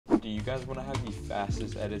Do you guys want to have the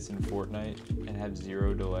fastest edits in Fortnite and have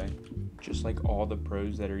 0 delay? Just like all the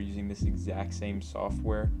pros that are using this exact same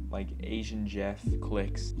software, like Asian Jeff,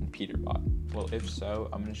 Clicks, and Peterbot. Well, if so,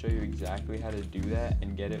 I'm going to show you exactly how to do that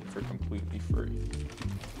and get it for completely free.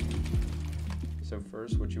 So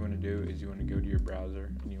first, what you want to do is you want to go to your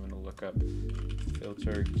browser and you want to look up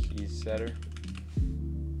Filterkeyssetter.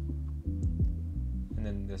 And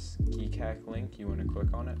then this keycack link, you want to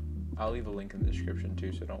click on it. I'll leave a link in the description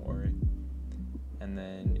too, so don't worry. And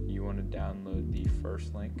then you want to download the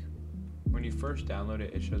first link. When you first download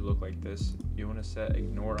it, it should look like this. You want to set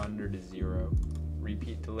ignore under to 0,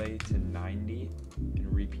 repeat delay to 90,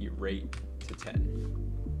 and repeat rate to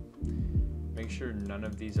 10. Make sure none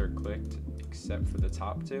of these are clicked except for the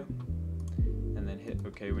top two, and then hit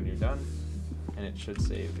OK when you're done, and it should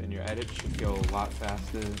save. And your edit should go a lot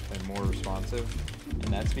faster and more responsive,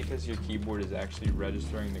 and that's because your keyboard is actually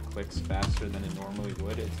registering the clicks faster than it normally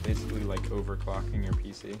would. It's basically like overclocking your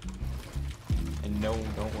PC. And no,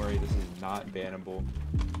 don't worry, this is not bannable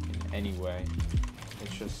in any way.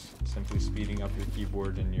 It's just simply speeding up your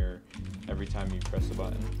keyboard and every time you press a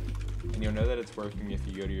button. And you'll know that it's working if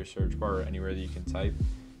you go to your search bar or anywhere that you can type.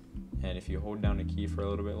 And if you hold down a key for a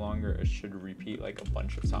little bit longer, it should repeat like a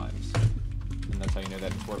bunch of times. And that's how you know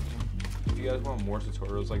that it's working. If you guys want more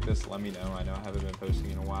tutorials like this, let me know. I know I haven't been posting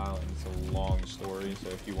in a while and it's a long story. So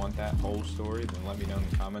if you want that whole story, then let me know in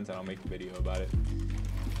the comments and I'll make a video about it.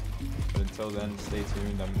 But until then, stay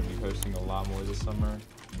tuned. I'm going to be posting a lot more this summer,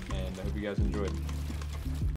 and I hope you guys enjoyed.